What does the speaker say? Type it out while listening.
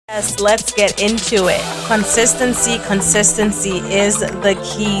Yes, let's get into it. Consistency is the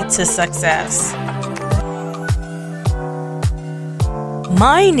key to success.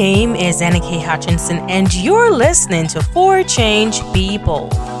 My name is Anna K. Hutchinson, and you're listening to For Change Be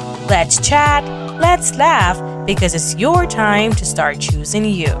Bold. Let's chat, let's laugh, because it's your time to start choosing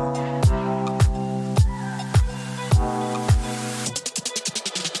you.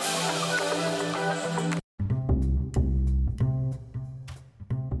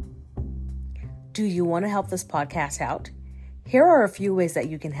 Do you want to help this podcast out? Here are a few ways that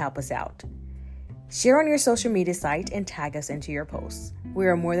you can help us out. Share on your social media site and tag us into your posts. We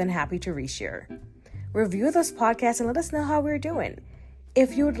are more than happy to reshare. Review this podcast and let us know how we're doing.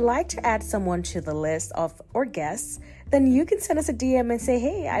 If you would like to add someone to the list of or guests, then you can send us a DM and say,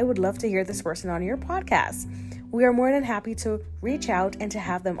 hey, I would love to hear this person on your podcast. We are more than happy to reach out and to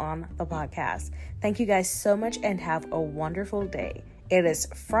have them on the podcast. Thank you guys so much and have a wonderful day. It is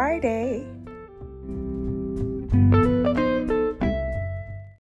Friday.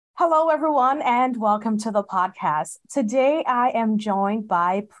 Hello, everyone, and welcome to the podcast. Today, I am joined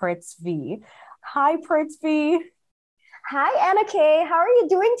by Prithvi. Hi, Prithvi. Hi, Anna Kay. How are you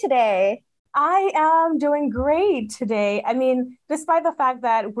doing today? I am doing great today. I mean, despite the fact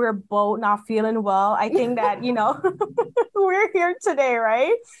that we're both not feeling well, I think that, we're here today,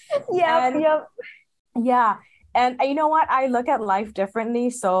 right? Yep. Yeah. And you know what? I look at life differently.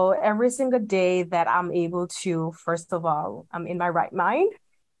 So every single day that I'm able to, first of all, I'm in my right mind.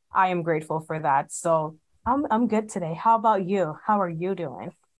 I am grateful for that. So I'm good today. How about you? How are you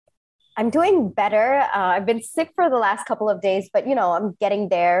doing? I'm doing better. I've been sick for the last couple of days, but I'm getting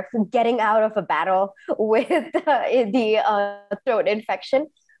there, getting out of a battle with the throat infection.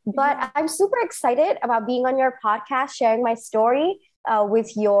 But I'm super excited about being on your podcast, sharing my story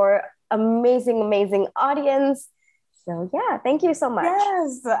with your amazing audience. So yeah, thank you so much.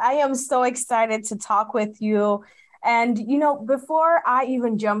 Yes, I am so excited to talk with you. And, before I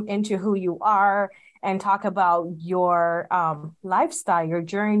even jump into who you are and talk about your lifestyle, your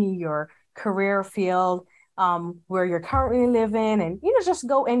journey, your career field, where you're currently living, and, just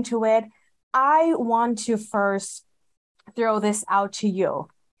go into it, I want to first throw this out to you.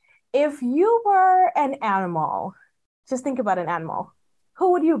 If you were an animal, just think about an animal,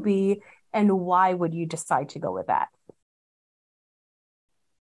 who would you be and why would you decide to go with that?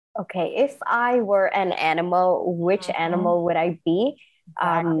 Okay, if I were an animal, which animal would I be?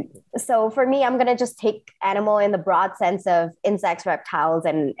 Exactly. So for me, I'm gonna just take animal in the broad sense of insects, reptiles,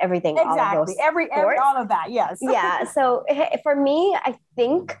 and everything. Exactly. All of those every all of that. Yes. Yeah. So for me, I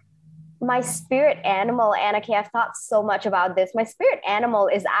think my spirit animal, Anna Kay, I've thought so much about this. My spirit animal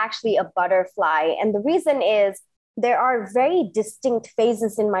is actually a butterfly, and the reason is there are very distinct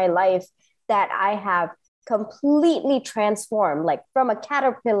phases in my life that I have completely transformed, like from a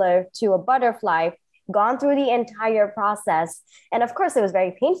caterpillar to a butterfly, gone through the entire process. And of course, it was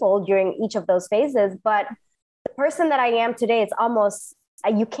very painful during each of those phases. But the person that I am today, it's almost,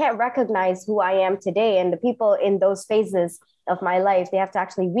 you can't recognize who I am today. And the people in those phases of my life, they have to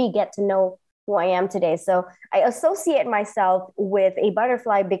actually get to know who I am today. So I associate myself with a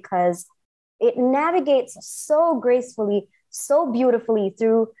butterfly because it navigates so gracefully, so beautifully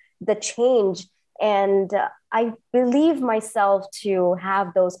through the change. And I believe myself to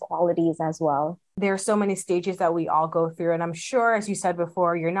have those qualities as well. There are so many stages that we all go through. And I'm sure, as you said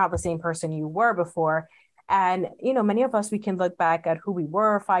before, you're not the same person you were before. And, many of us, we can look back at who we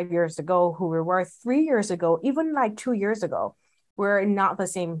were 5 years ago, who we were 3 years ago, even like 2 years ago. We're not the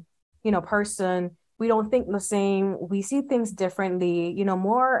same, person. We don't think the same. We see things differently,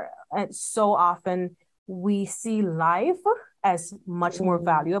 more. And so often we see life as much more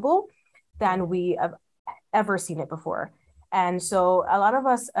valuable than we have ever seen it before. And so a lot of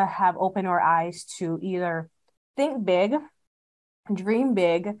us have opened our eyes to either think big, dream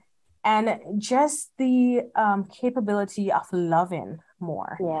big, and just the capability of loving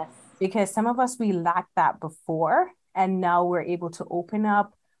more. Yes. Because some of us, we lacked that before, and now we're able to open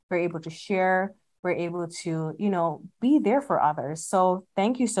up, we're able to share, we're able to, be there for others. So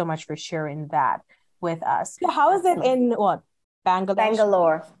thank you so much for sharing that with us. So how is it in what?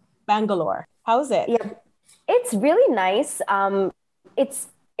 Bangalore. Bangalore. How is it? Yeah, it's really nice.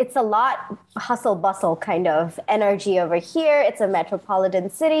 It's a lot hustle bustle kind of energy over here. It's a metropolitan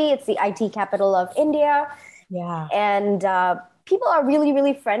city. It's the IT capital of India. Yeah. And people are really,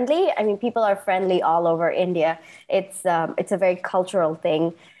 really friendly. I mean, people are friendly all over India. It's a very cultural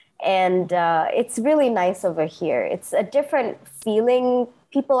thing. And it's really nice over here. It's a different feeling.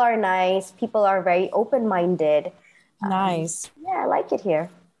 People are nice. People are very open-minded. Nice. Yeah, I like it here.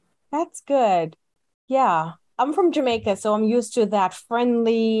 That's good. Yeah. I'm from Jamaica, so I'm used to that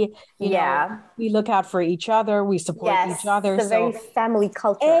friendly, Yeah. we look out for each other, we support each Yes. other. It's a very So family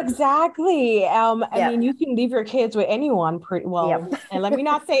culture. exactly. I mean, Yep. you can leave your kids with anyone pretty well, Yep. and let me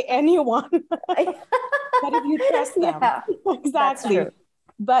not say anyone, but if you trust them. Yeah, that's Exactly. true.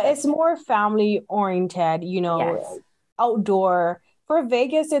 But Yep. it's more family oriented, Yes. outdoor. For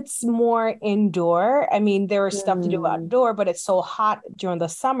Vegas, it's more indoor. I mean, there is stuff to do Mm, outdoor, but it's so hot during the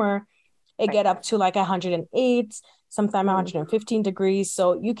summer. It right. get up to like 108, sometimes Mm. 115 degrees.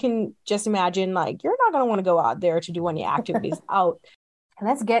 So you can just imagine like you're not going to want to go out there to do any activities out.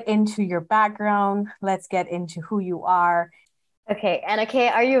 Let's get into your background. Let's get into who you are. Okay, Anna Kay,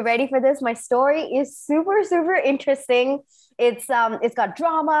 are you ready for this? My story is super, super interesting. It's got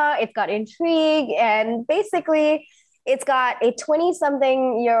drama, it's got intrigue, and basically it's got a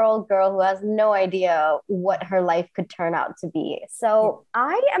 20-something-year-old girl who has no idea what her life could turn out to be. So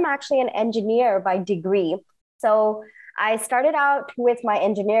I am actually an engineer by degree. So I started out with my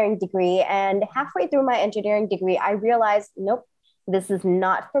engineering degree, and halfway through my engineering degree, I realized, nope, this is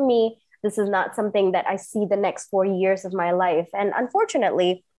not for me. This is not something that I see the next 40 years of my life. And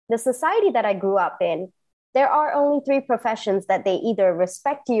unfortunately, the society that I grew up in, there are only three professions that they either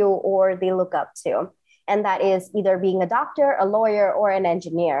respect you or they look up to. And that is either being a doctor, a lawyer, or an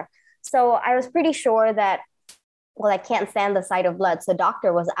engineer. So I was pretty sure that, well, I can't stand the sight of blood. So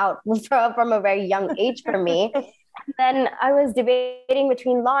doctor was out from a very young age for me. And then I was debating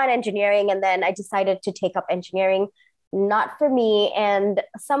between law and engineering, and then I decided to take up engineering. Not for me. And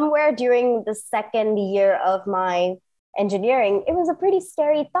somewhere during the second year of my engineering, it was a pretty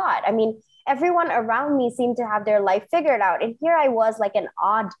scary thought. I mean, everyone around me seemed to have their life figured out. And here I was like an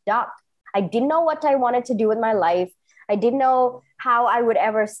odd duck. I didn't know what I wanted to do with my life. I didn't know how I would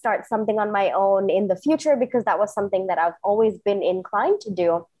ever start something on my own in the future because that was something that I've always been inclined to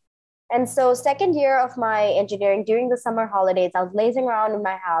do. And so, second year of my engineering, during the summer holidays, I was lazing around in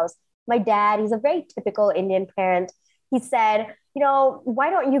my house. My dad, he's a very typical Indian parent. He said, why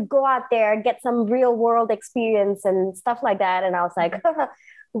don't you go out there, get some real world experience and stuff like that? And I was like,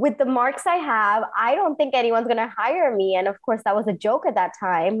 with the marks I have, I don't think anyone's going to hire me. And of course, that was a joke at that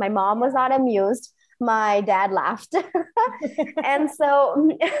time. My mom was not amused. My dad laughed. And so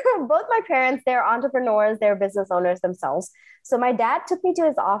both my parents, they're entrepreneurs, they're business owners themselves. So my dad took me to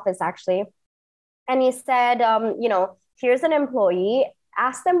his office actually, and he said, here's an employee,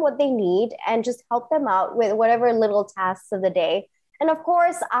 ask them what they need and just help them out with whatever little tasks of the day. And of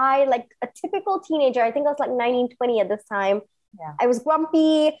course, I, like a typical teenager, I think I was like 19, 20 at this time. Yeah. I was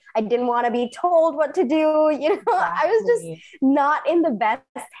grumpy. I didn't want to be told what to do. Exactly. I was just not in the best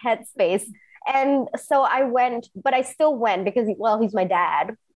headspace. And so I went, but I still went because, well, he's my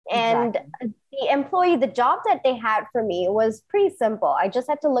dad. And exactly. the employee, the job that they had for me was pretty simple. I just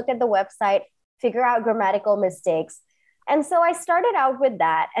had to look at the website, figure out grammatical mistakes. And so I started out with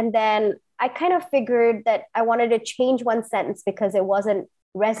that. And then I kind of figured that I wanted to change one sentence because it wasn't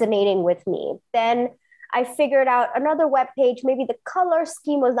resonating with me. Then I figured out another web page, maybe the color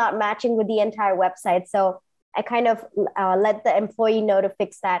scheme was not matching with the entire website. So I kind of let the employee know to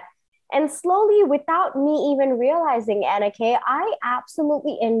fix that. And slowly, without me even realizing, Anna Kay, I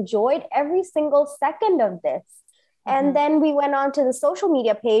absolutely enjoyed every single second of this. Mm-hmm. And then we went on to the social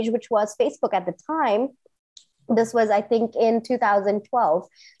media page, which was Facebook at the time. This was, I think, in 2012.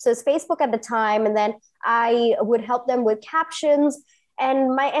 So it's Facebook at the time. And then I would help them with captions.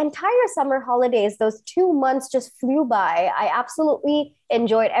 And my entire summer holidays, those 2 months just flew by. I absolutely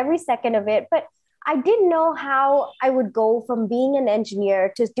enjoyed every second of it. But I didn't know how I would go from being an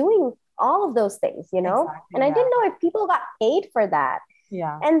engineer to doing all of those things, Exactly, and I didn't know if people got paid for that.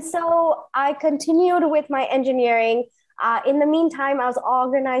 Yeah. And so I continued with my engineering. In the meantime, I was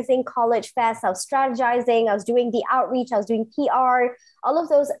organizing college fests, I was strategizing, I was doing the outreach, I was doing PR, all of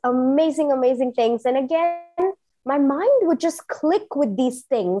those amazing, amazing things. And again, my mind would just click with these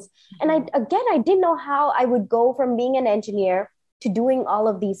things. And I didn't know how I would go from being an engineer to doing all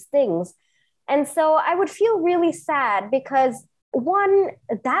of these things. And so I would feel really sad because one,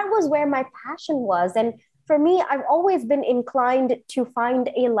 that was where my passion was. And for me, I've always been inclined to find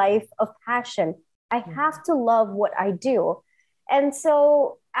a life of passion. I have to love what I do. And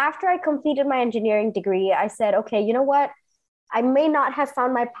so after I completed my engineering degree, I said, okay, you know what? I may not have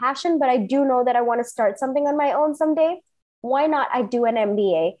found my passion, but I do know that I want to start something on my own someday. Why not I do an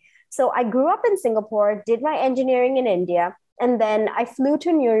MBA? So I grew up in Singapore, did my engineering in India, and then I flew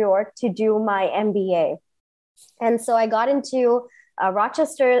to New York to do my MBA. And so I got into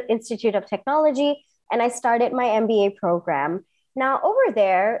Rochester Institute of Technology and I started my MBA program. Now, over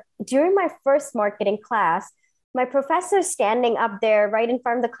there, during my first marketing class, my professor standing up there right in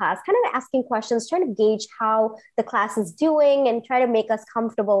front of the class, kind of asking questions, trying to gauge how the class is doing and try to make us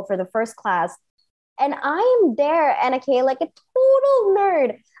comfortable for the first class. And I am there, Anna Kay, like a total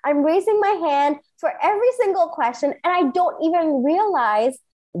nerd. I'm raising my hand for every single question, and I don't even realize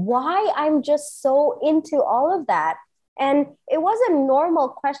why I'm just so into all of that. And it wasn't normal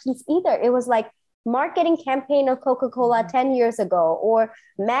questions either. It was like marketing campaign of Coca-Cola 10 years ago or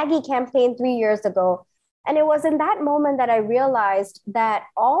Maggie campaign 3 years ago. And it was in that moment that I realized that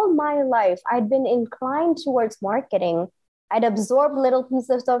all my life I'd been inclined towards marketing. I'd absorbed little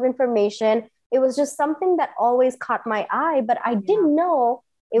pieces of information. It was just something that always caught my eye, but I didn't know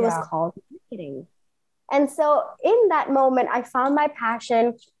it was called marketing. And so in that moment, I found my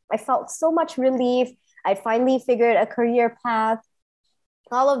passion. I felt so much relief. I finally figured a career path,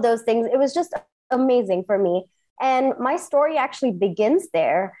 all of those things. It was just amazing for me. And my story actually begins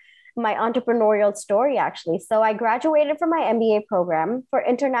there, my entrepreneurial story, actually. So I graduated from my MBA program. For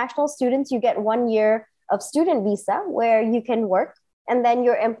international students, you get 1 year of student visa where you can work, and then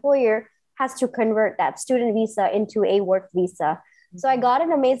your employer has to convert that student visa into a work visa. So I got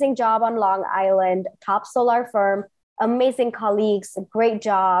an amazing job on Long Island, top solar firm, amazing colleagues, great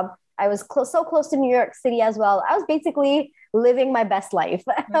job. I was so close to New York City as well. I was basically living my best life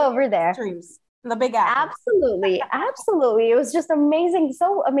over there. Dreams. The Big Apple. Absolutely. Absolutely. It was just amazing.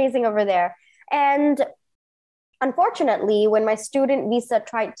 So amazing over there. And unfortunately, when my student visa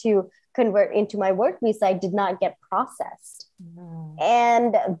tried to convert into my work visa, I did not get processed.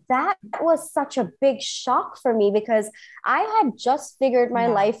 And that was such a big shock for me because I had just figured my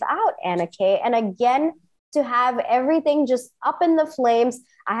life out, Anna Kay. And again, to have everything just up in the flames,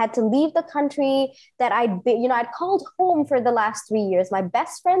 I had to leave the country that I'd called home for the last 3 years. My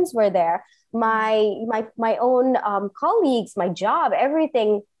best friends were there, my own colleagues, my job,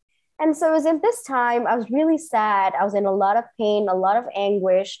 everything. And so it was in this time, I was really sad. I was in a lot of pain, a lot of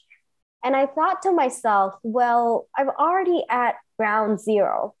anguish. And I thought to myself, well, I'm already at ground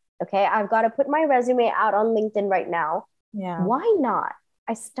zero. Okay. I've got to put my resume out on LinkedIn right now. Yeah. Why not?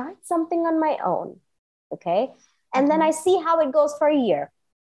 I start something on my own. Okay. And then I see how it goes for a year.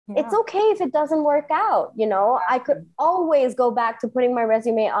 Yeah. It's okay if it doesn't work out. I could always go back to putting my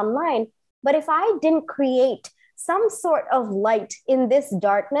resume online. But if I didn't create some sort of light in this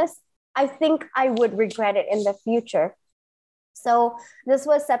darkness, I think I would regret it in the future. So this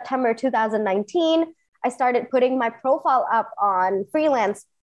was September 2019. I started putting my profile up on freelance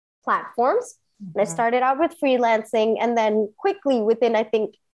platforms. Mm-hmm. And I started out with freelancing. And then quickly, within, I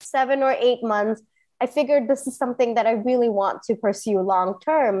think, 7 or 8 months, I figured this is something that I really want to pursue long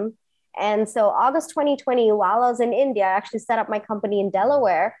term. And so August 2020, while I was in India, I actually set up my company in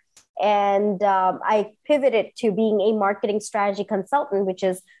Delaware. And I pivoted to being a marketing strategy consultant, which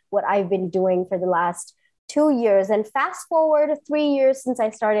is what I've been doing for the last 2 years. And fast forward 3 years since I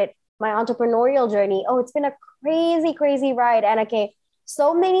started my entrepreneurial journey. Oh, it's been a crazy, crazy ride, Anna Kay.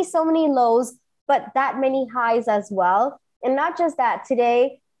 So many lows, but that many highs as well. And not just that,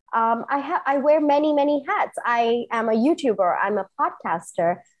 today, I wear many hats. I am a YouTuber. I'm a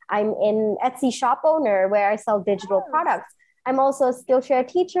podcaster. I'm an Etsy shop owner where I sell digital products. I'm also a Skillshare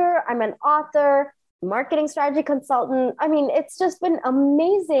teacher. I'm an author, marketing strategy consultant. I mean, it's just been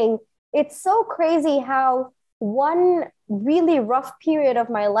amazing. It's so crazy how one really rough period of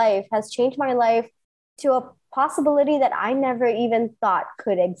my life has changed my life to a possibility that I never even thought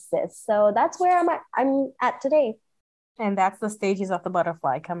could exist. So that's where I'm at today. And that's the stages of the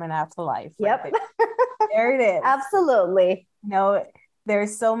butterfly coming out to life. Yep. Right there it is. Absolutely.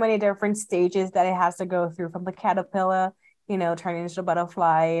 There's so many different stages that it has to go through, from the caterpillar, turning into a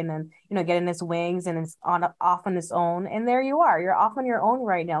butterfly, and then, getting its wings, and it's off on its own. And there you are. You're off on your own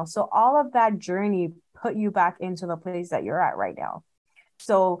right now. So all of that journey put you back into the place that you're at right now.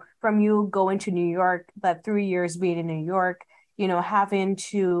 So from you going to New York, that 3 years being in New York, having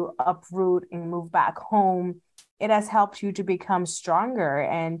to uproot and move back home, it has helped you to become stronger.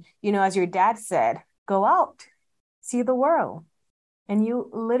 And, as your dad said, go out, see the world. And you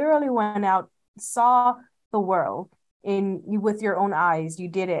literally went out, saw the world with your own eyes. You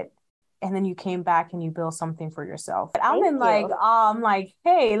did it. And then you came back and you built something for yourself. I'm like,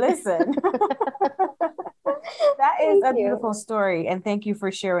 hey, listen, that is a beautiful story. And thank you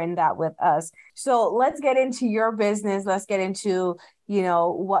for sharing that with us. So let's get into your business. Let's get into,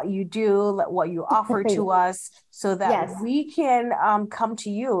 what you do, what you offer to us, so that we can come to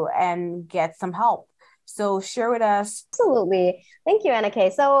you and get some help. So share with us. Absolutely. Thank you, Anna Kay.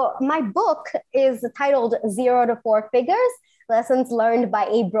 So my book is titled 0 to 4 Figures. Lessons Learned by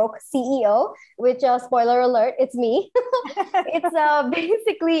a Broke CEO, which, spoiler alert, it's me. It's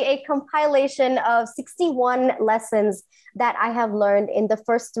basically a compilation of 61 lessons that I have learned in the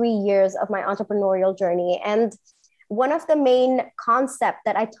first 3 years of my entrepreneurial journey. And one of the main concepts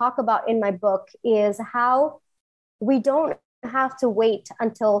that I talk about in my book is how we don't have to wait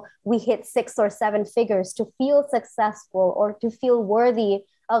until we hit 6 or 7 figures to feel successful or to feel worthy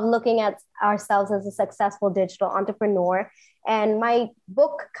of looking at ourselves as a successful digital entrepreneur. And my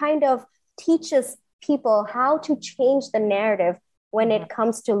book kind of teaches people how to change the narrative when it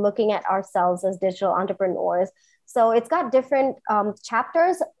comes to looking at ourselves as digital entrepreneurs. So it's got different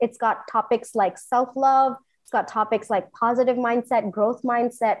chapters. It's got topics like self-love. It's got topics like positive mindset, growth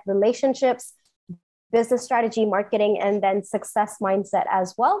mindset, relationships, business strategy, marketing, and then success mindset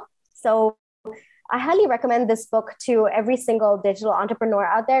as well. So I highly recommend this book to every single digital entrepreneur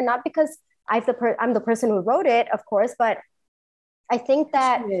out there, not because I'm the person who wrote it, of course, but I think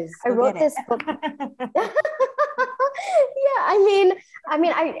that I wrote this book. Yeah,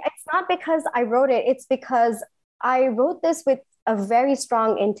 it's not because I wrote it. It's because I wrote this with a very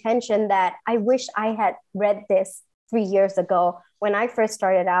strong intention that I wish I had read this 3 years ago when I first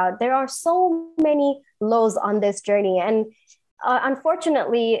started out. There are so many lows on this journey. And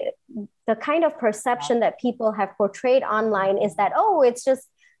unfortunately, the kind of perception that people have portrayed online is that, oh, it's just,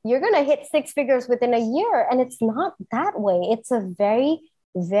 you're going to hit 6 figures within a year. And it's not that way. It's a very,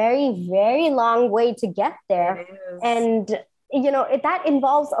 very, very long way to get there. And, that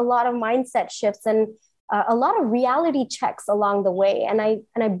involves a lot of mindset shifts and a lot of reality checks along the way. And I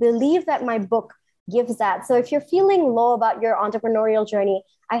believe that my book gives that. So if you're feeling low about your entrepreneurial journey,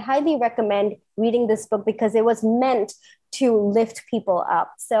 I highly recommend reading this book because it was meant to lift people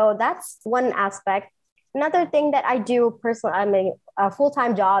up. So that's one aspect. Another thing that I do personally, I'm a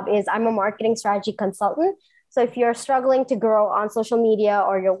full-time job, is I'm a marketing strategy consultant. So if you're struggling to grow on social media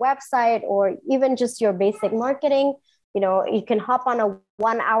or your website or even just your basic marketing, you can hop on a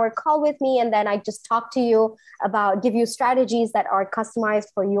 1-hour call with me, and then I just talk to you give you strategies that are customized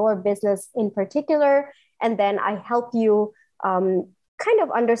for your business in particular. And then I help you kind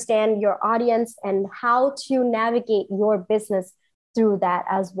of understand your audience and how to navigate your business through that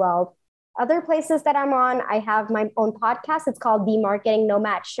as well. Other places that I'm on, I have my own podcast. It's called The Marketing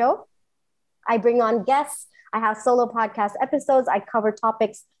Nomad Show. I bring on guests. I have solo podcast episodes. I cover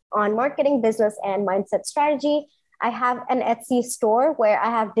topics on marketing, business, and mindset strategy. I have an Etsy store where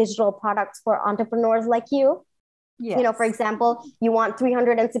I have digital products for entrepreneurs like you. Yes. For example, you want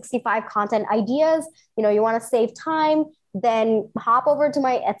 365 content ideas, you want to save time, then hop over to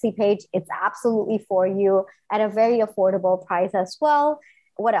my Etsy page. It's absolutely for you at a very affordable price as well.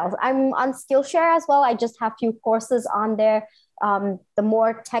 What else? I'm on Skillshare as well. I just have a few courses on there. The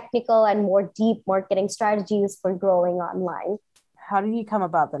more technical and more deep marketing strategies for growing online. How did you come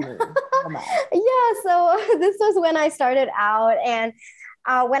about the name? Yeah, so this was when I started out. And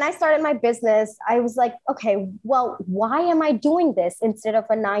when I started my business, I was like, okay, well, why am I doing this instead of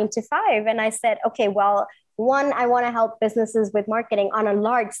a 9 to 5? And I said, okay, well, one, I want to help businesses with marketing on a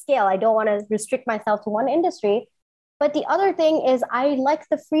large scale. I don't want to restrict myself to one industry. But the other thing is I like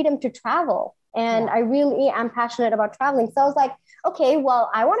the freedom to travel. And I really am passionate about traveling. So I was like, okay, well,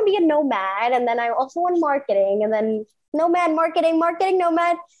 I want to be a nomad. And then I also want marketing. And then nomad, marketing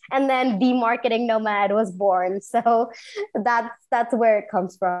nomad. And then The Marketing Nomad was born. So that's where it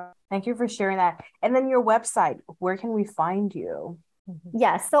comes from. Thank you for sharing that. And then your website, where can we find you?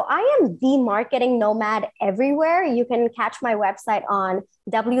 Yes. So I am The Marketing Nomad everywhere. You can catch my website on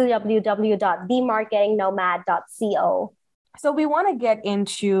www.themarketingnomad.co. So we want to get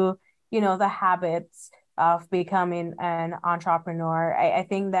into, the habits of becoming an entrepreneur. I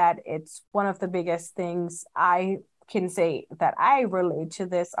think that it's one of the biggest things. I can say that I relate to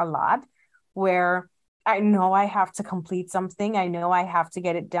this a lot, where I know I have to complete something. I know I have to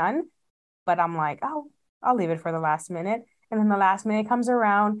get it done, but I'm like, oh, I'll leave it for the last minute. And then the last minute comes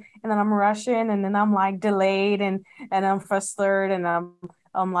around and then I'm rushing and then I'm like delayed and I'm frustrated and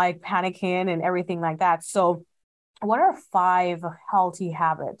I'm like panicking and everything like that. So what are 5 healthy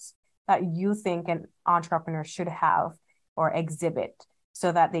habits that you think an entrepreneur should have or exhibit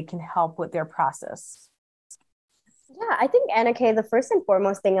so that they can help with their process? Yeah, I think, Anna Kay, the first and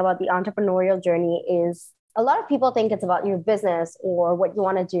foremost thing about the entrepreneurial journey is a lot of people think it's about your business or what you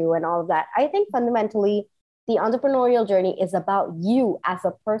want to do and all of that. I think fundamentally, the entrepreneurial journey is about you as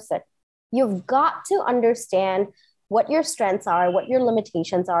a person. You've got to understand what your strengths are, what your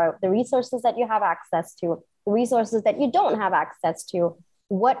limitations are, the resources that you have access to, the resources that you don't have access to,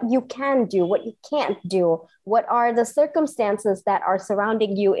 what you can do, what you can't do, what are the circumstances that are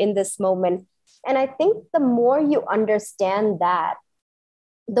surrounding you in this moment, And I think the more you understand that,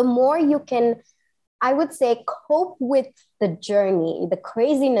 the more you can, I would say, cope with the journey, the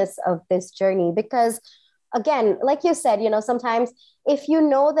craziness of this journey. Because again, like you said, sometimes if you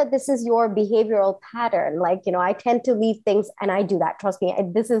know that this is your behavioral pattern, like, I tend to leave things, and I do that, trust me,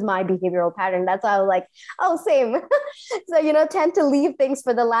 this is my behavioral pattern. That's why I was like, oh, same. So, tend to leave things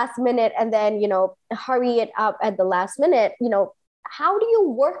for the last minute and then, hurry it up at the last minute, how do you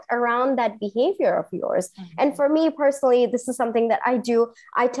work around that behavior of yours? Mm-hmm. And for me personally, this is something that I do.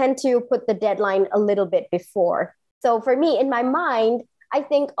 I tend to put the deadline a little bit before. So for me, in my mind, I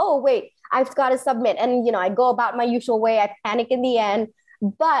think, oh, wait, I've got to submit. And, I go about my usual way. I panic in the end,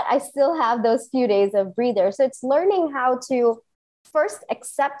 but I still have those few days of breather. So it's learning how to first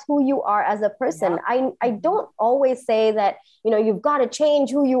accept who you are as a person. Yeah. I don't always say that, you've got to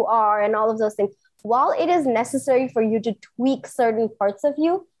change who you are and all of those things. While it is necessary for you to tweak certain parts of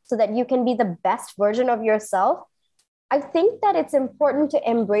you so that you can be the best version of yourself, I think that it's important to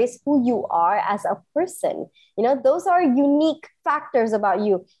embrace who you are as a person. Those are unique factors about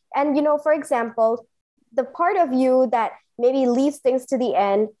you. And, for example, the part of you that maybe leaves things to the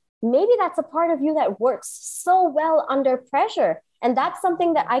end, maybe that's a part of you that works so well under pressure. And that's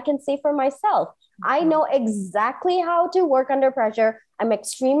something that I can say for myself. I know exactly how to work under pressure. I'm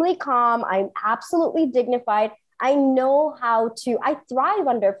extremely calm. I'm absolutely dignified. I know I thrive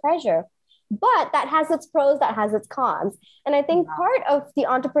under pressure, but that has its pros, that has its cons. And I think part of the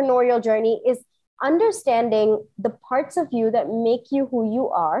entrepreneurial journey is understanding the parts of you that make you who you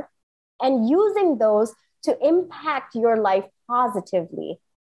are and using those to impact your life positively.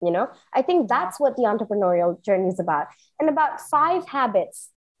 I think that's what the entrepreneurial journey is about. And about 5 habits.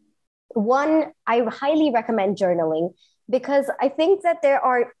 One, I highly recommend journaling, because I think that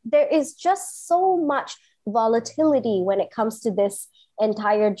there is just so much volatility when it comes to this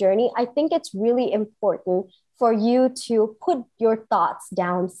entire journey. I think it's really important for you to put your thoughts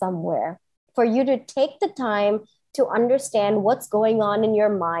down somewhere, for you to take the time to understand what's going on in your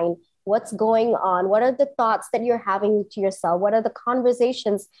mind, what's going on, what are the thoughts that you're having to yourself, what are the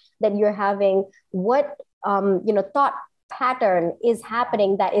conversations that you're having, what thought pattern is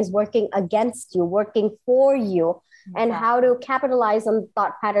happening that is working against you, working for you, and how to capitalize on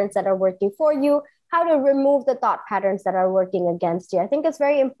thought patterns that are working for you, how to remove the thought patterns that are working against you. I think it's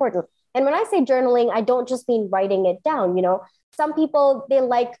very important. And when I say journaling, I don't just mean writing it down. Some people, they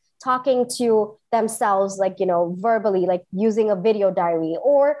like talking to themselves, like, verbally, like using a video diary,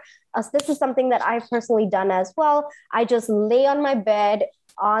 or this is something that I've personally done as well. I just lay on my bed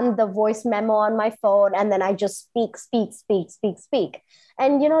on the voice memo on my phone, and then I just speak.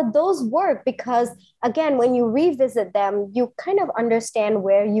 And, those work because, again, when you revisit them, you kind of understand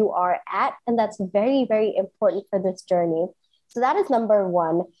where you are at. And that's very, very important for this journey. So that is number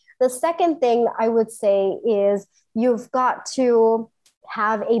one. The second thing I would say is you've got to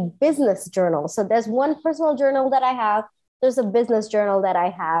have a business journal. So there's one personal journal that I have. There's a business journal that I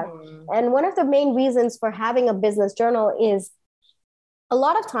have. And one of the main reasons for having a business journal is a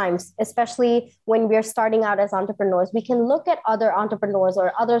lot of times, especially when we're starting out as entrepreneurs, we can look at other entrepreneurs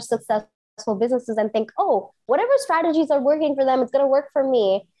or other successful businesses and think, oh, whatever strategies are working for them, it's going to work for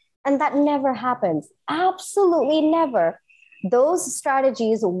me. And that never happens. Absolutely never. Those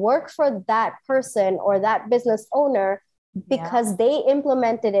strategies work for that person or that business owner because they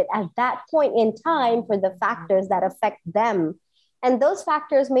implemented it at that point in time for the factors that affect them. And those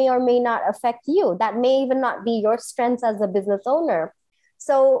factors may or may not affect you. That may even not be your strengths as a business owner.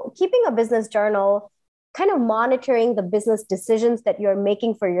 So keeping a business journal, kind of monitoring the business decisions that you're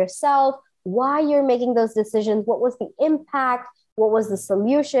making for yourself, why you're making those decisions, what was the impact, what was the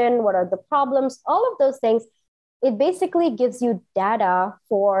solution, what are the problems, all of those things. It basically gives you data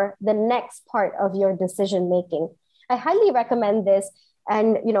for the next part of your decision making. I highly recommend this.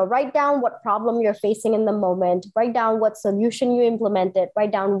 And, write down what problem you're facing in the moment, write down what solution you implemented,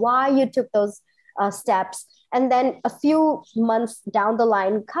 write down why you took those steps. And then a few months down the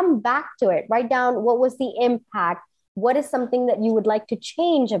line, come back to it, write down what was the impact, what is something that you would like to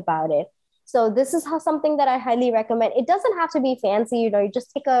change about it. So this is something that I highly recommend. It doesn't have to be fancy, you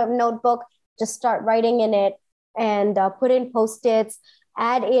just take a notebook, just start writing in it, and put in Post-its,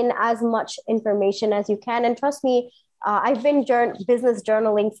 add in as much information as you can. And trust me, I've been business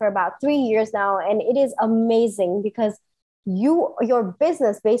journaling for about 3 years now, and it is amazing because your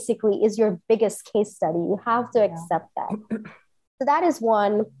business basically is your biggest case study. You have to accept that. So that is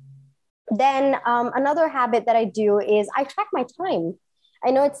one. Then another habit that I do is I track my time.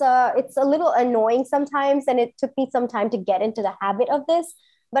 I know it's a little annoying sometimes, and it took me some time to get into the habit of this,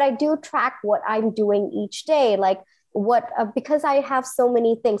 but I do track what I'm doing each day. Like because I have so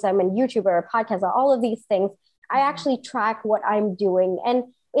many things, I'm a YouTuber, a podcaster, all of these things, I actually track what I'm doing. And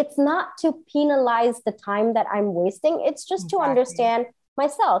it's not to penalize the time that I'm wasting, it's just to Exactly. understand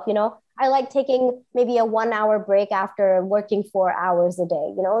myself. I like taking maybe a 1 hour break after working 4 hours a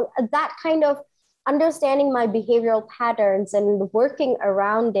day, that kind of understanding my behavioral patterns and working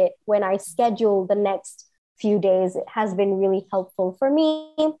around it when I schedule the next few days has been really helpful for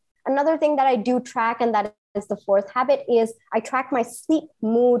me. Another thing that I do track, and that is the fourth habit, is I track my sleep,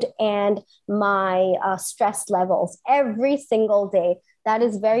 mood, and my stress levels every single day. That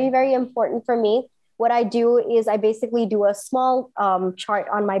is very, very important for me. What I do is I basically do a small chart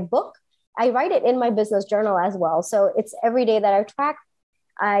on my book. I write it in my business journal as well. So it's every day that I track.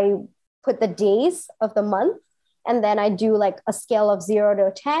 I put the days of the month, and then I do like a scale of 0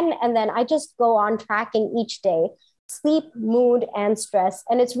 to 10. And then I just go on tracking each day sleep, mood, and stress.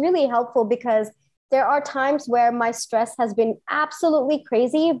 And it's really helpful because there are times where my stress has been absolutely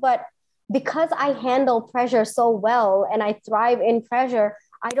crazy, but because I handle pressure so well and I thrive in pressure,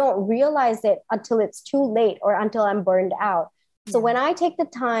 I don't realize it until it's too late or until I'm burned out. So Yeah. when I take the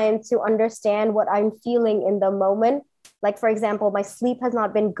time to understand what I'm feeling in the moment, like for example, my sleep has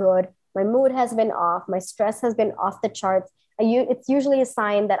not been good, my mood has been off, my stress has been off the charts, it's usually a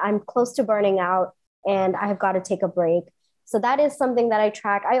sign that I'm close to burning out and I've got to take a break. So that is something that I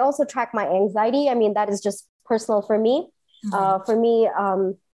track. I also track my anxiety. I mean, that is just personal for me.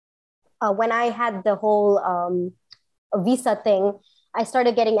 Mhm. When I had the whole visa thing, I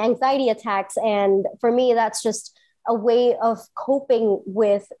started getting anxiety attacks. And for me, that's just a way of coping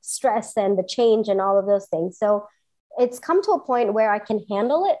with stress and the change and all of those things. So it's come to a point where I can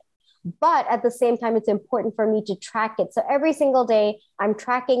handle it. But at the same time, it's important for me to track it. So every single day, I'm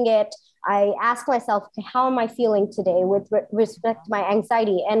tracking it. I ask myself, okay, how am I feeling today with respect to my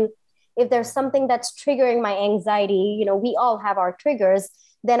anxiety? And if there's something that's triggering my anxiety, we all have our triggers,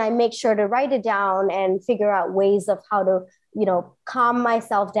 then I make sure to write it down and figure out ways of how to, calm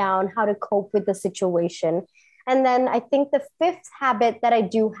myself down, how to cope with the situation. And then I think the fifth habit that I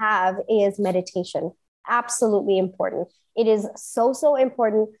do have is meditation. Absolutely important. It is so, so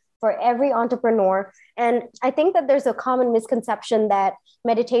important for every entrepreneur. And I think that there's a common misconception that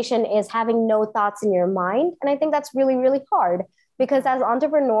meditation is having no thoughts in your mind. And I think that's really, really hard because as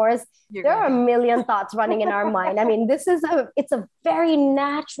entrepreneurs, You're there gonna are a be. million thoughts running in our mind. I mean, it's a very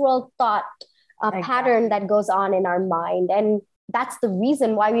natural thought pattern Exactly. that goes on in our mind. And that's the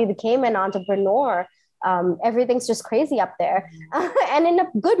reason why we became an entrepreneur. Everything's just crazy up there. Mhm. And in a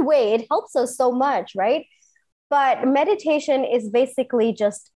good way, it helps us so much, right? But meditation is basically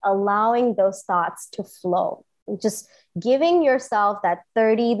just allowing those thoughts to flow, just giving yourself that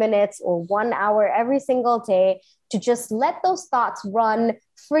 30 minutes or 1 hour every single day to just let those thoughts run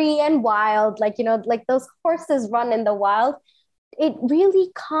free and wild, like those horses run in the wild. It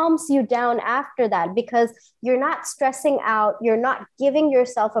really calms you down after that because you're not stressing out. You're not giving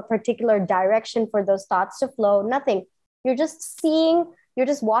yourself a particular direction for those thoughts to flow, nothing. You're just seeing, you're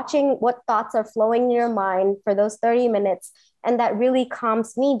just watching what thoughts are flowing in your mind for those 30 minutes. And that really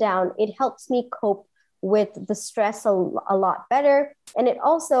calms me down. It helps me cope with the stress a lot better. And it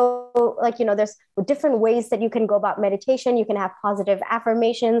also, there's different ways that you can go about meditation. You can have positive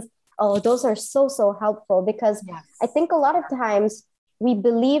affirmations. Oh, those are so, so helpful because I Yes. think a lot of times we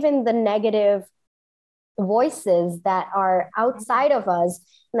believe in the negative voices that are outside of us.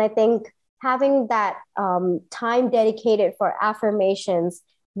 And I think having that time dedicated for affirmations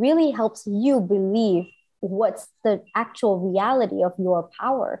really helps you believe what's the actual reality of your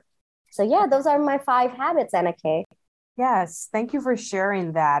power. So, yeah, those are my 5 habits, Anna Kay. Yes. Thank you for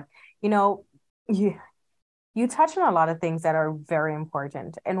sharing that. You know, you you touch on a lot of things that are very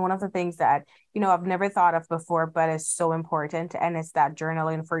important. And one of the things that, I've never thought of before, but is so important, and it's that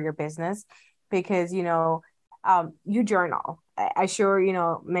journaling for your business because, you journal. I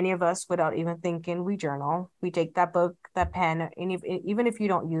sure, many of us without even thinking, we journal. We take that book, that pen, and even if you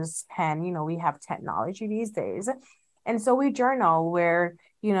don't use pen, we have technology these days. And so we journal where,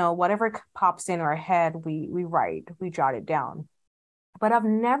 whatever pops in our head, we write, we jot it down. But I've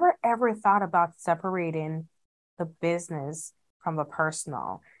never ever thought about separating the business from the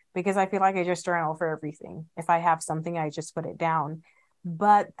personal because I feel like I just journal for everything. If I have something, I just put it down.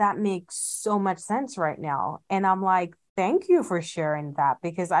 But that makes so much sense right now. And I'm like, thank you for sharing that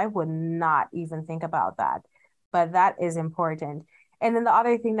because I would not even think about that. But that is important. And then the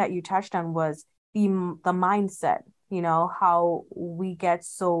other thing that you touched on was the mindset, how we get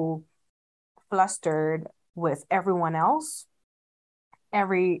so flustered with everyone else,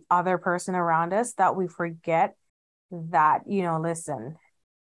 every other person around us, that we forget that, listen,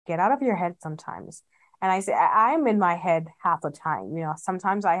 get out of your head sometimes And I say, I'm in my head half the time.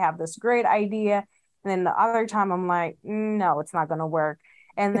 Sometimes I have this great idea, and then the other time I'm like, no, it's not going to work.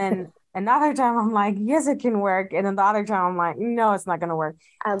 And then another time I'm like, yes, it can work. And then the other time I'm like, no, it's not going to work.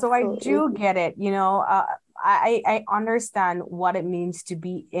 So I Absolutely. do get it. I understand what it means to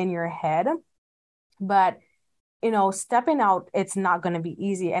be in your head, but stepping out, it's not going to be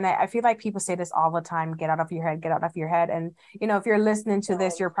easy. And I feel like people say this all the time, get out of your head, get out of your head. And, if you're listening to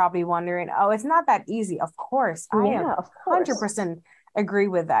this, you're probably wondering, oh, it's not that easy. Of course, I am Yeah, of course. 100% agree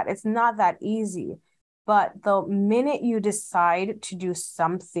with that. It's not that easy. But the minute you decide to do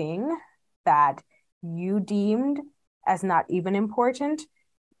something that you deemed as not even important,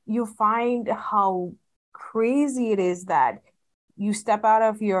 you find how crazy it is that you step out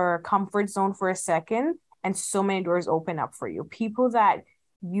of your comfort zone for a second and so many doors open up for you. People that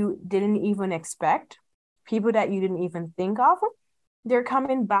you didn't even expect, people that you didn't even think of, they're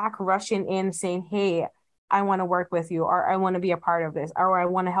coming back, rushing in, saying, hey, I want to work with you, or I want to be a part of this, or I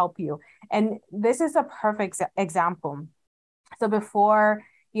want to help you. And this is a perfect example. So before,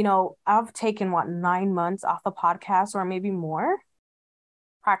 I've taken 9 months off the podcast, or maybe more,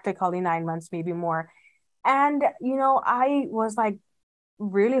 practically 9 months, maybe more. And, I was like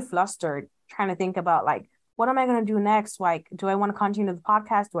really flustered trying to think about like, what am I going to do next? Like, do I want to continue the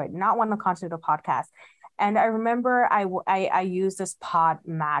podcast? Do I not want to continue the podcast? And I remember I used this pod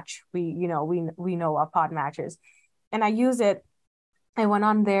match. We know what pod matches, and I use it. I went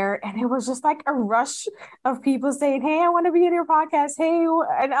on there and it was just like a rush of people saying, hey, I want to be in your podcast. Hey,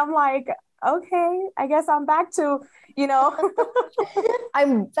 and I'm like, okay, I guess I'm back to,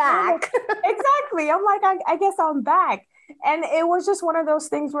 I'm back. Exactly. I'm like, I guess I'm back. And it was just one of those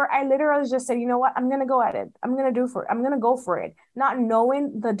things where I literally just said, you know what, I'm going to go at it. I'm going to go for it, not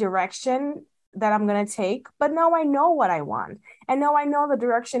knowing the direction that I'm going to take. But now I know what I want. And now I know the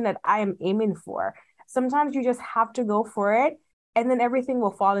direction that I am aiming for. Sometimes you just have to go for it, and then everything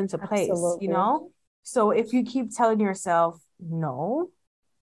will fall into place, Absolutely. So if you keep telling yourself no,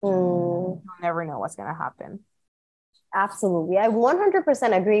 you'll never know what's going to happen. Absolutely. I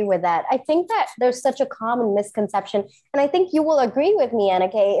 100% agree with that. I think that there's such a common misconception, and I think you will agree with me, Anna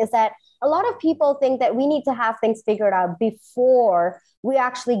Kay, is that a lot of people think that we need to have things figured out before we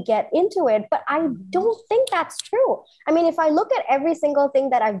actually get into it. But I don't think that's true. I mean, if I look at every single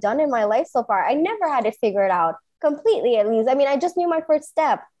thing that I've done in my life so far, I never had it figured out completely, at least. I mean, I just knew my first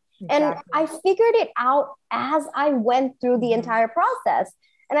step. And Exactly. I figured it out as I went through the entire process.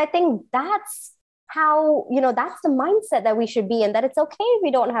 And I think that's how, that's the mindset that we should be in, that it's okay if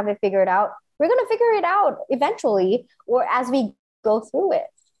we don't have it figured out. We're going to figure it out eventually, or as we go through it.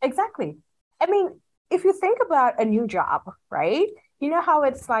 Exactly. I mean, if you think about a new job, right? You know how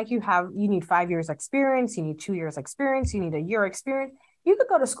it's like you need 5 years experience, you need 2 years experience, you need a year experience. You could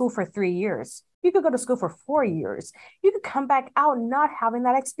go to school for 3 years. You could go to school for 4 years. You could come back out not having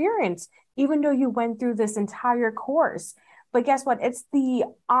that experience, even though you went through this entire course. But guess what? It's the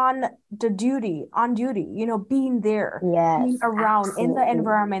on duty, being there, being Yes, around in the absolutely.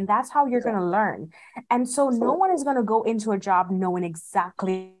 environment. That's how you're going to learn. And so no one is going to go into a job knowing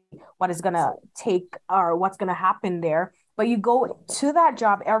exactly what is going to take or what's going to happen there. But you go to that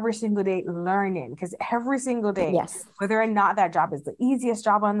job every single day learning, because every single day, Yes. whether or not that job is the easiest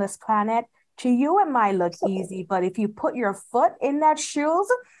job on this planet, to you it might look easy, but if you put your foot in that shoes,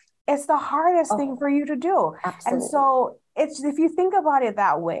 it's the hardest thing Oh, for you to do. And absolutely. so it's, if you think about it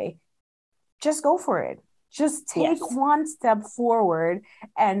that way, just go for it. Just take Yes. one step forward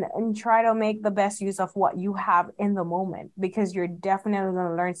and try to make the best use of what you have in the moment, because you're definitely going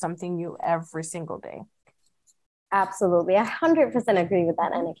to learn something new every single day. Absolutely. I 100% agree with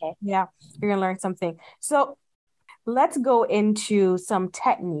that, Anna Kay. Yeah, you're going to learn something. So let's go into some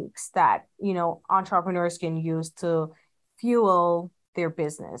techniques that, entrepreneurs can use to fuel their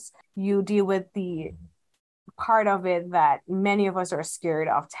business. You deal with the part of it that many of us are scared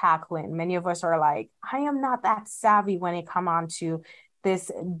of tackling. Many of us are like, I am not that savvy when it come on to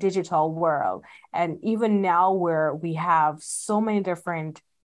this digital world. And even now where we have so many different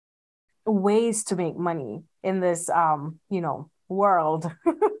ways to make money in this world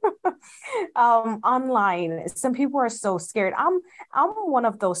online, some people are so scared. I'm one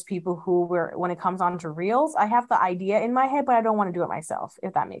of those people who, were when it comes on to reels, I have the idea in my head, but I don't want to do it myself,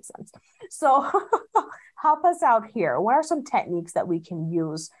 if that makes sense. So help us out here. What are some techniques that we can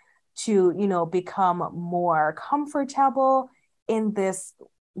use to become more comfortable in this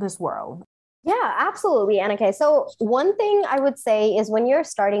world? Yeah, absolutely, Anna Kay. So one thing I would say is when you're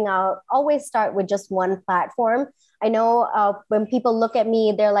starting out, always start with just one platform. I know when people look at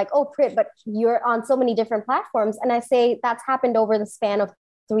me, they're like, oh, Prit, but you're on so many different platforms. And I say that's happened over the span of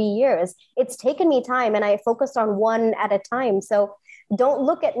 3 years. It's taken me time, and I focused on one at a time. So don't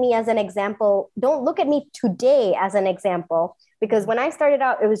look at me as an example. Don't look at me today as an example, because when I started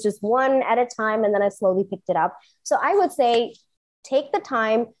out, it was just one at a time, and then I slowly picked it up. So I would say take the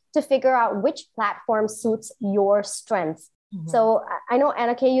time to figure out which platform suits your strengths. Mm-hmm. So I know,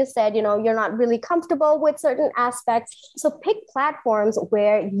 Anna Kay, you said, you're not really comfortable with certain aspects. So pick platforms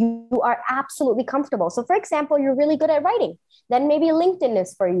where you are absolutely comfortable. So for example, you're really good at writing. Then maybe LinkedIn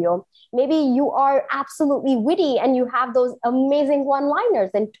is for you. Maybe you are absolutely witty and you have those amazing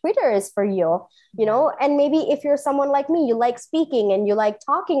one-liners, then Twitter is for you, and maybe if you're someone like me, you like speaking and you like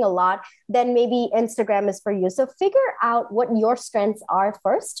talking a lot, then maybe Instagram is for you. So figure out what your strengths are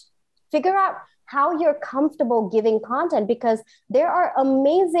first. Figure out how you're comfortable giving content, because there are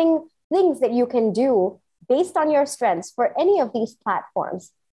amazing things that you can do based on your strengths for any of these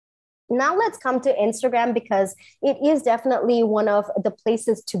platforms. Now let's come to Instagram, because it is definitely one of the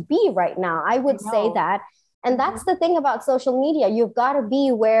places to be right now. I would say that. And that's the thing about social media. You've got to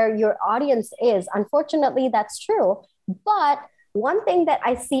be where your audience is. Unfortunately, that's true. But one thing that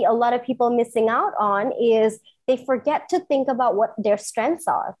I see a lot of people missing out on is they forget to think about what their strengths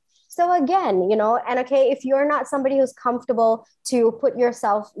are. So again, and okay, if you're not somebody who's comfortable to put your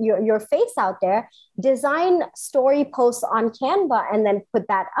face out there, design story posts on Canva and then put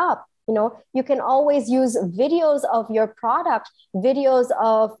that up. You can always use videos of your product, videos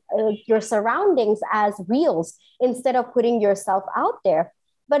of your surroundings as reels instead of putting yourself out there.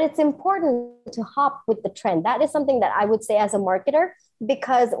 But it's important to hop with the trend. That is something that I would say as a marketer,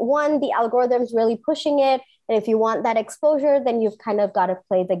 because one, the algorithm's really pushing it. And if you want that exposure, then you've kind of got to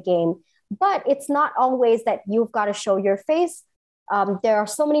play the game. But it's not always that you've got to show your face. There are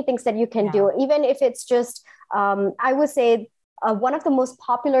so many things that you can do, even if it's just, I would say, one of the most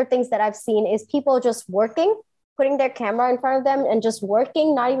popular things that I've seen is people just working, putting their camera in front of them and just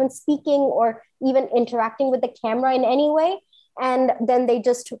working, not even speaking or even interacting with the camera in any way. And then they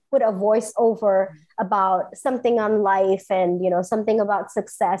just put a voice over about something on life and, something about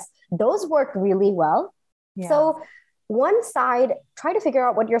success. Those work really well. Yeah. So one side, try to figure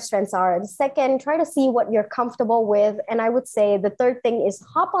out what your strengths are. The second, try to see what you're comfortable with. And I would say the third thing is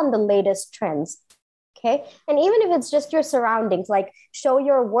hop on the latest trends. Okay. And even if it's just your surroundings, like show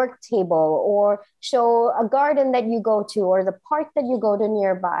your work table or show a garden that you go to or the park that you go to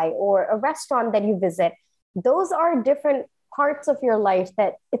nearby or a restaurant that you visit. Those are different parts of your life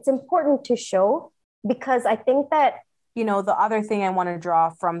that it's important to show, because I think that, the other thing I want to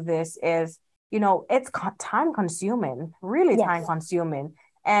draw from this is, it's time consuming, really time consuming.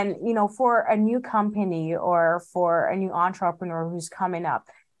 And, for a new company or for a new entrepreneur who's coming up,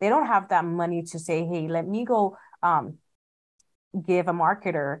 they don't have that money to say, hey, let me go give a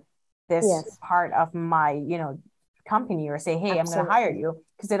marketer this part of my, company, or say, hey, I'm going to hire you,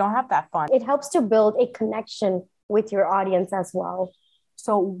 because they don't have that fund. It helps to build a connection with your audience as well.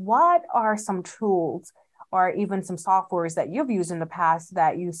 So what are some tools or even some softwares that you've used in the past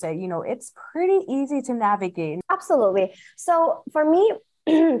that you say, it's pretty easy to navigate? Absolutely. So for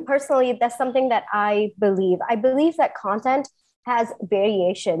me, personally, that's something that I believe. I believe that content has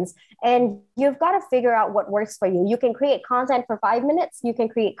variations, and you've got to figure out what works for you. You can create content for 5 minutes. You can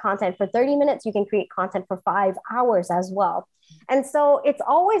create content for 30 minutes. You can create content for 5 hours as well. And so it's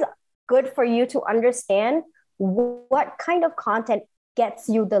always good for you to understand what kind of content gets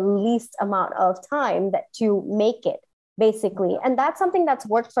you the least amount of time that to make it, basically. And that's something that's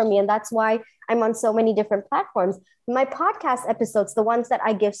worked for me. And that's why I'm on so many different platforms. My podcast episodes, the ones that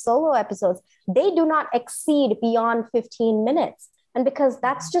I give solo episodes, they do not exceed beyond 15 minutes. And because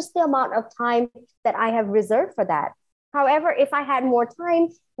that's just the amount of time that I have reserved for that. However, if I had more time,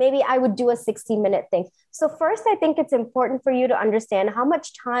 maybe I would do a 60-minute thing. So first, I think it's important for you to understand how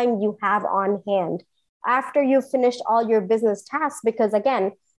much time you have on hand after you've finished all your business tasks, because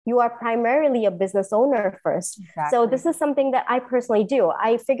again, you are primarily a business owner first. Exactly. So this is something that I personally do.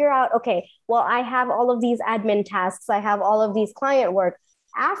 I figure out, okay, well, I have all of these admin tasks. I have all of these client work.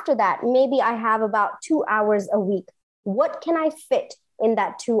 After that, maybe I have about 2 hours a week. What can I fit in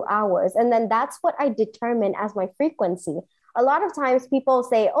that 2 hours? And then that's what I determine as my frequency. A lot of times people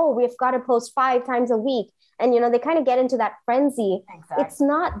say, oh, we've got to post 5 times a week. And, they kind of get into that frenzy. Exactly. It's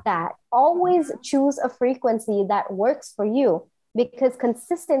not that. Always choose a frequency that works for you, because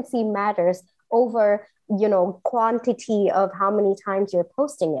consistency matters over, quantity of how many times you're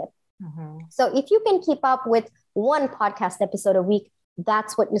posting it. Mm-hmm. So if you can keep up with 1 podcast episode a week,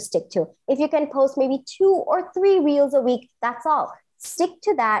 that's what you stick to. If you can post maybe 2 or 3 reels a week, that's all. Stick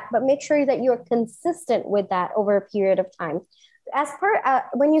to that, but make sure that you're consistent with that over a period of time. as per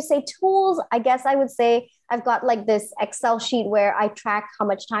when you say tools, I guess I would say I've got like this Excel sheet where I track how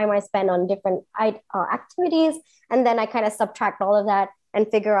much time I spend on different activities, and then I kind of subtract all of that and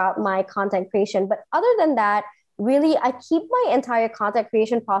figure out my content creation. But other than that, really, I keep my entire content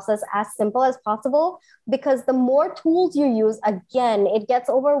creation process as simple as possible, because the more tools you use, again, it gets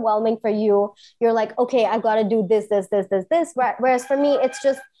overwhelming for you. You're like, okay, I've got to do this. Whereas for me, it's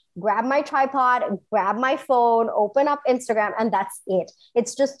just grab my tripod, grab my phone, open up Instagram, and that's it.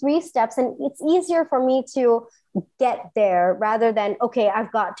 It's just 3 steps, and it's easier for me to get there rather than, okay,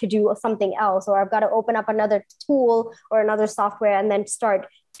 I've got to do something else, or I've got to open up another tool or another software and then start,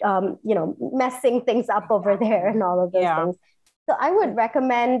 messing things up over there and all of those things. So I would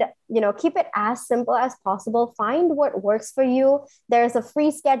recommend, keep it as simple as possible. Find what works for you. There's a free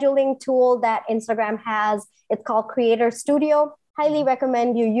scheduling tool that Instagram has. It's called Creator Studio. Highly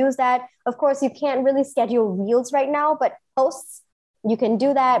recommend you use that. Of course, you can't really schedule reels right now, but posts, you can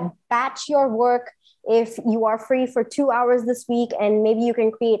do that. Batch your work. If you are free for 2 hours this week, and maybe you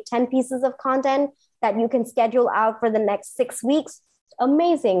can create 10 pieces of content that you can schedule out for the next 6 weeks,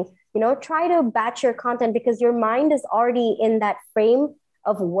 amazing. Try to batch your content, because your mind is already in that frame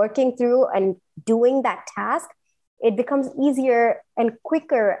of working through and doing that task. It becomes easier and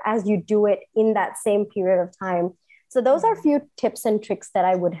quicker as you do it in that same period of time. So those are a few tips and tricks that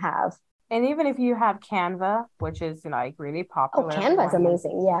I would have. And even if you have Canva, which is like really popular. Oh, Canva is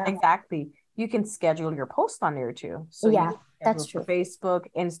amazing. Yeah. Exactly. You can schedule your post on there too. So yeah, that's true. Facebook,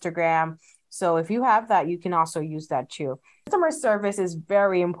 Instagram. So if you have that, you can also use that too. Customer service is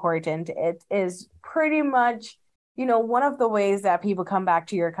very important. It is pretty much, one of the ways that people come back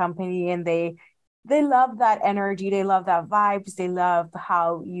to your company, and they love that energy. They love that vibes. They love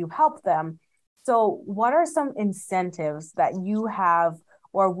how you help them. So what are some incentives that you have,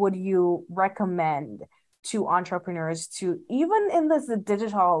 or would you recommend to entrepreneurs to, even in this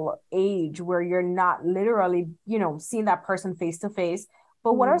digital age where you're not literally, seeing that person face to face,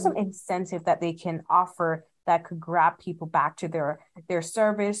 but what are some incentives that they can offer that could grab people back to their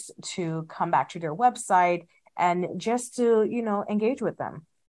service, to come back to their website, and just to, engage with them?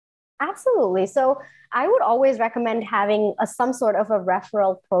 Absolutely. So I would always recommend having some sort of a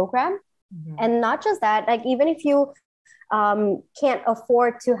referral program. And not just that, like even if you can't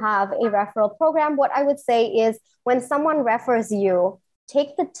afford to have a referral program, what I would say is, when someone refers you,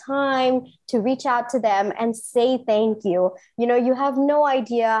 take the time to reach out to them and say thank you. You have no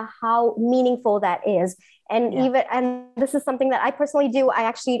idea how meaningful that is. And and this is something that I personally do. I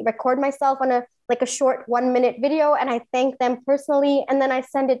actually record myself on a short 1-minute video, and I thank them personally, and then I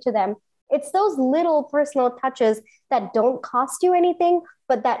send it to them. It's those little personal touches that don't cost you anything,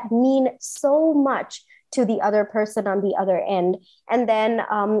 but that mean so much to the other person on the other end. And then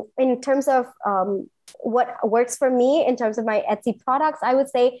in terms of what works for me in terms of my Etsy products, I would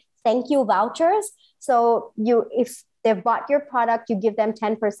say thank you vouchers. So if they've bought your product, you give them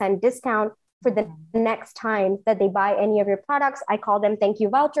 10% discount for the next time that they buy any of your products. I call them thank you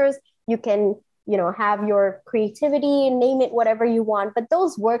vouchers. You can, have your creativity, name it whatever you want, but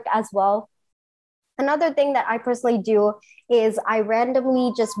those work as well. Another thing that I personally do is I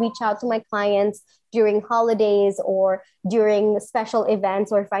randomly just reach out to my clients during holidays or during special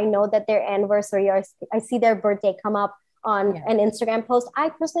events, or if I know that their anniversary or I see their birthday come up on an Instagram post, I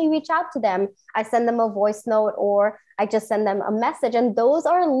personally reach out to them. I send them a voice note, or I just send them a message. And those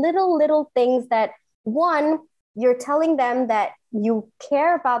are little things that, one, you're telling them that you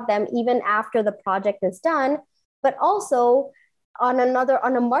care about them even after the project is done, but also on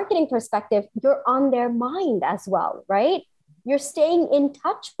a marketing perspective, you're on their mind as well, right? You're staying in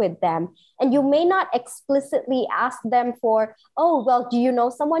touch with them, and you may not explicitly ask them for, oh, well, do you know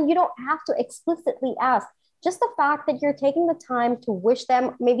someone? You don't have to explicitly ask. Just the fact that you're taking the time to wish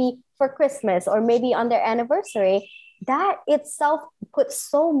them maybe for Christmas or maybe on their anniversary, that itself puts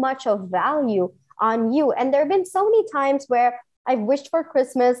so much of value on you. And there have been so many times where I've wished for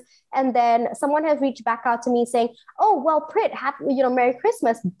Christmas, and then someone has reached back out to me saying, oh, well, Prit, happy, Merry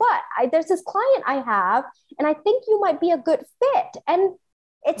Christmas. But there's this client I have, and I think you might be a good fit. And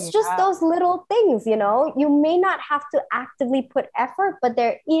it's just those little things, you may not have to actively put effort, but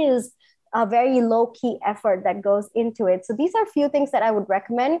there is a very low key effort that goes into it. So these are a few things that I would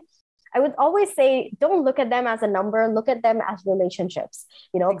recommend. I would always say, don't look at them as a number, look at them as relationships,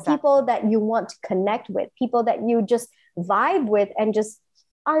 people that you want to connect with, people that you just vibe with and just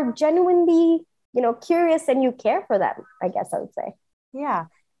are genuinely, curious and you care for them, I guess I would say. Yeah.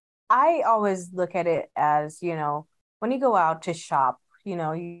 I always look at it as, when you go out to shop,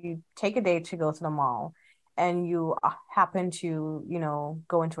 you take a day to go to the mall and you happen to,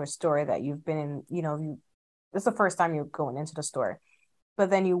 go into a store that you've been in, it's the first time you're going into the store, but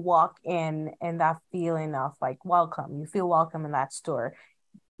then you walk in and that feeling of like welcome, you feel welcome in that store.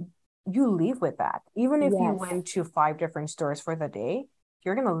 You leave with that. Even if you Yes. went to 5 different stores for the day,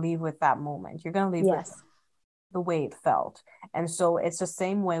 you're going to leave with that moment. You're going to leave with Yes. the way it felt. And so it's the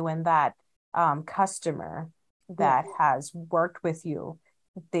same way when that customer that Yes. has worked with you,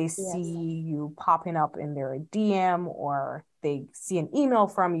 they see Yes. you popping up in their DM, or they see an email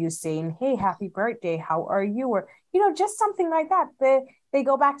from you saying, hey, happy birthday, how are you? Or, just something like that. They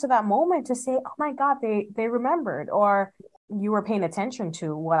go back to that moment to say, oh my God, they remembered, or you were paying attention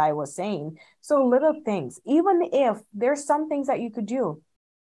to what I was saying. So little things, even if there's some things that you could do,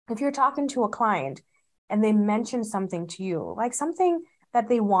 if you're talking to a client and they mention something to you, like something that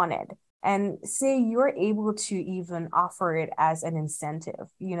they wanted, and say you're able to even offer it as an incentive,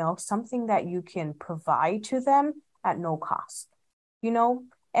 something that you can provide to them at no cost, you know,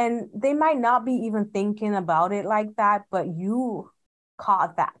 and they might not be even thinking about it like that, but you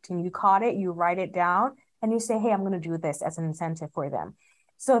caught that and you caught it, you write it down and you say, hey, I'm going to do this as an incentive for them.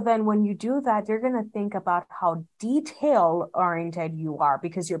 So then when you do that, you're going to think about how detail oriented you are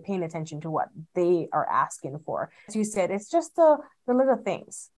because you're paying attention to what they are asking for. As you said, it's just the little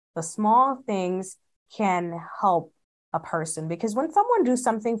things. The small things can help a person, because when someone do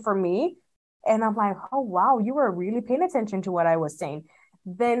something for me and I'm like, oh, wow, you were really paying attention to what I was saying,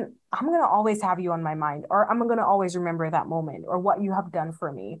 then I'm going to always have you on my mind, or I'm going to always remember that moment or what you have done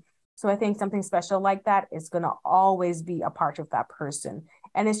for me. So I think something special like that is going to always be a part of that person.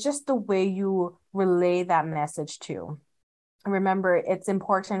 And it's just the way you relay that message too. Remember, it's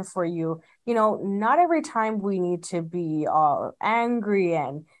important for you, not every time we need to be all angry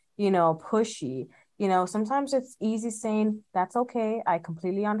and, pushy. Sometimes it's easy saying, that's okay. I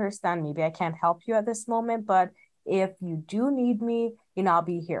completely understand. Maybe I can't help you at this moment, but if you do need me, I'll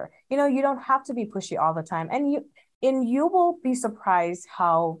be here. You don't have to be pushy all the time. And you will be surprised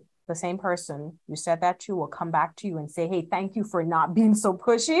how the same person you said that to will come back to you and say, hey, thank you for not being so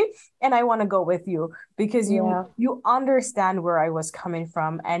pushy. And I want to go with you because you understand where I was coming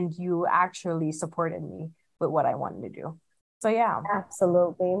from and you actually supported me with what I wanted to do. So yeah.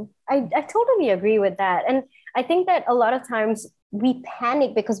 Absolutely. I totally agree with that. And I think that a lot of times we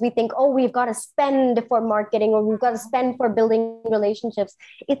panic because we think, oh, we've got to spend for marketing or we've got to spend for building relationships.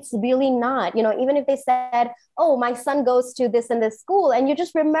 It's really not. Even if they said, oh, my son goes to this and this school, and you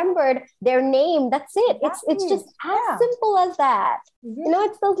just remembered their name, that's it. It's just as simple as that. Mm-hmm.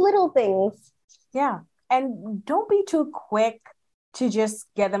 It's those little things. Yeah. And don't be too quick to just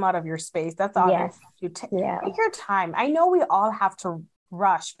get them out of your space. That's all. Yes. Take your time. I know we all have to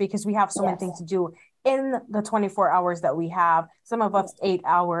rush because we have so many things to do in the 24 hours that we have. Some of us 8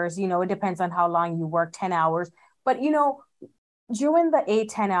 hours, it depends on how long you work, 10 hours. But, during the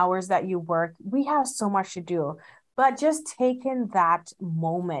 8-10 hours that you work, we have so much to do. But just taking that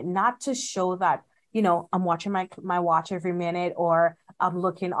moment, not to show that, I'm watching my watch every minute, or I'm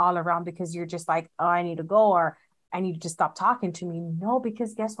looking all around because you're just like, oh, I need to go, or I need to just stop talking to me. No,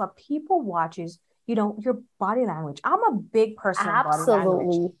 because guess what? People watches, your body language. I'm a big person on body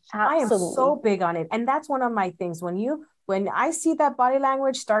language. I am so big on it. And that's one of my things. When I see that body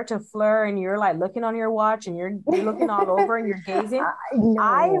language start to flare and you're like looking on your watch and you're looking all over and you're gazing,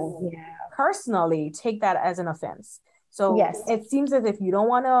 I personally take that as an offense. So it seems as if you don't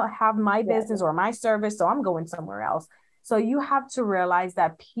want to have my business or my service, so I'm going somewhere else. So you have to realize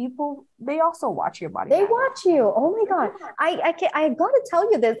that people, they also watch your body. They watch you. Oh my God. I got to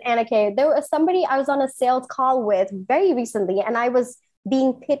tell you this, Anna Kay. There was somebody I was on a sales call with very recently, and I was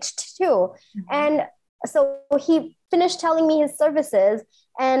being pitched to. Mm-hmm. And so he finished telling me his services,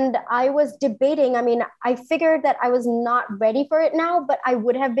 and I was debating. I mean, I figured that I was not ready for it now, but I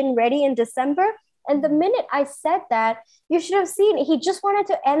would have been ready in December. And the minute I said that, you should have seen, he just wanted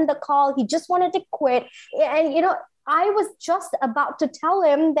to end the call. He just wanted to quit. And, I was just about to tell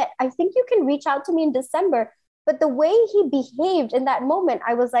him that I think you can reach out to me in December. But the way he behaved in that moment,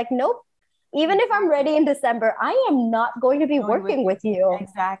 I was like, nope. Even if I'm ready in December, I am not going to be working with you.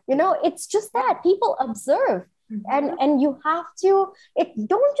 Exactly. It's just that people observe. Mm-hmm. And you have to,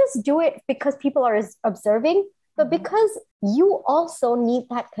 don't just do it because people are observing, but because you also need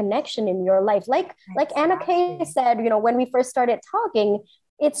that connection in your life. Like Anna Kay said, when we first started talking,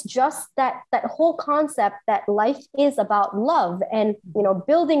 it's just that whole concept that life is about love and,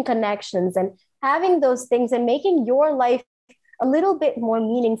 building connections and having those things and making your life a little bit more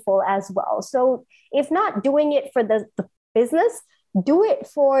meaningful as well. So if not doing it for the business, do it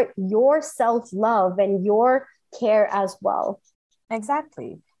for your self-love and your care as well.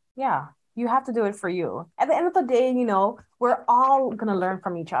 Exactly. Yeah. You have to do it for you. At the end of the day, we're all gonna learn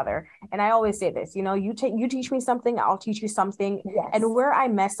from each other. And I always say this, you teach me something, I'll teach you something. Yes. And where I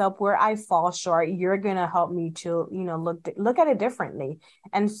mess up, where I fall short, you're gonna help me to, look at it differently.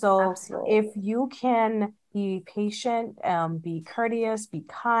 And so Absolutely. if you can be patient, be courteous, be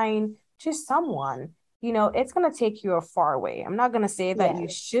kind to someone, it's going to take you a far way. I'm not going to say that you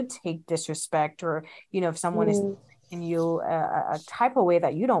should take disrespect or, if someone is in you a type of way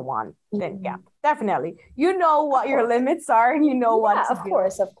that you don't want, then yeah, definitely. You know what your limits are and you know what to do. Of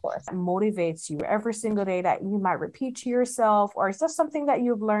course. It motivates you every single day that you might repeat to yourself, or is this something that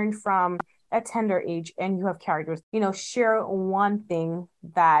you've learned from a tender age and you have carried with, share one thing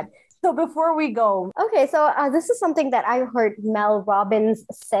that. So before we go. Okay, so this is something that I heard Mel Robbins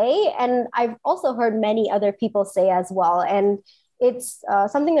say, and I've also heard many other people say as well. And it's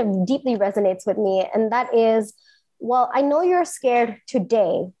something that deeply resonates with me. And that is, well, I know you're scared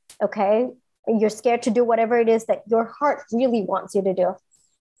today, okay? You're scared to do whatever it is that your heart really wants you to do.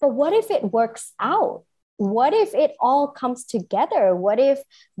 But what if it works out? What if it all comes together? What if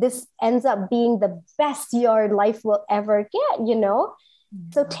this ends up being the best your life will ever get,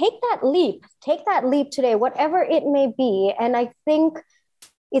 So take that leap today, whatever it may be. And I think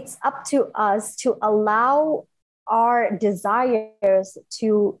it's up to us to allow our desires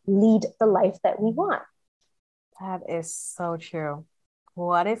to lead the life that we want. That is so true.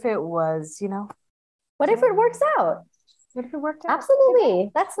 What if it was, What if it works out? What if it worked out?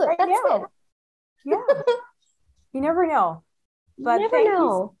 Absolutely. That's it. Yeah. You never know. But thank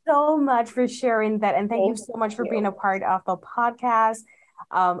you so much for sharing that. And thank you so much for being a part of the podcast.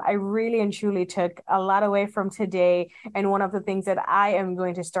 I really and truly took a lot away from today. And one of the things that I am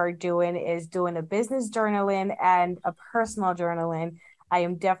going to start doing is doing a business journaling and a personal journaling. I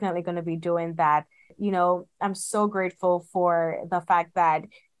am definitely going to be doing that. I'm so grateful for the fact that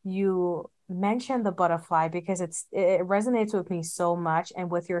you mentioned the butterfly, because it resonates with me so much. And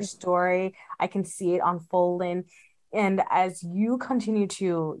with your story, I can see it unfolding. And as you continue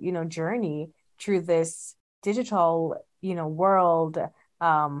to, journey through this digital, world,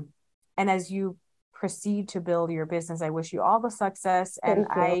 and as you proceed to build your business, I wish you all the success. And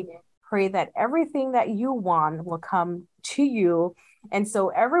I pray that everything that you want will come to you. And so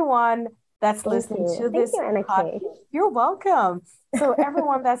everyone that's listening to this podcast, you're welcome. So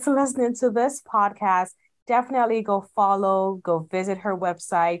everyone that's listening to this podcast, definitely go follow, go visit her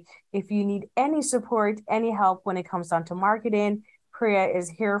website. If you need any support, any help when it comes down to marketing, Priya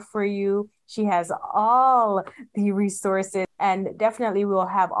is here for you. She has all the resources, and definitely we will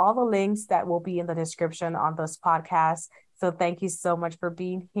have all the links that will be in the description on this podcast. So thank you so much for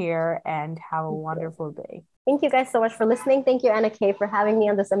being here, and have a wonderful day. Thank you guys so much for listening. Thank you, Anna Kay, for having me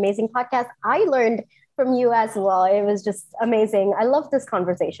on this amazing podcast. I learned from you as well. It was just amazing. I love this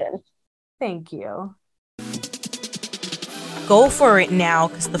conversation. Thank you. Go for it now,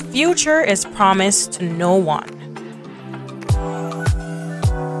 because the future is promised to no one.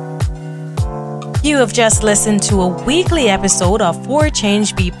 You have just listened to a weekly episode of For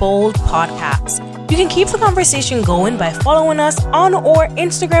Change Be Bold podcast. You can keep the conversation going by following us on our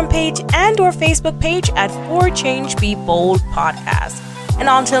Instagram page and our Facebook page at For Change Be Bold podcast. And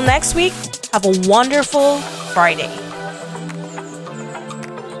until next week, have a wonderful Friday.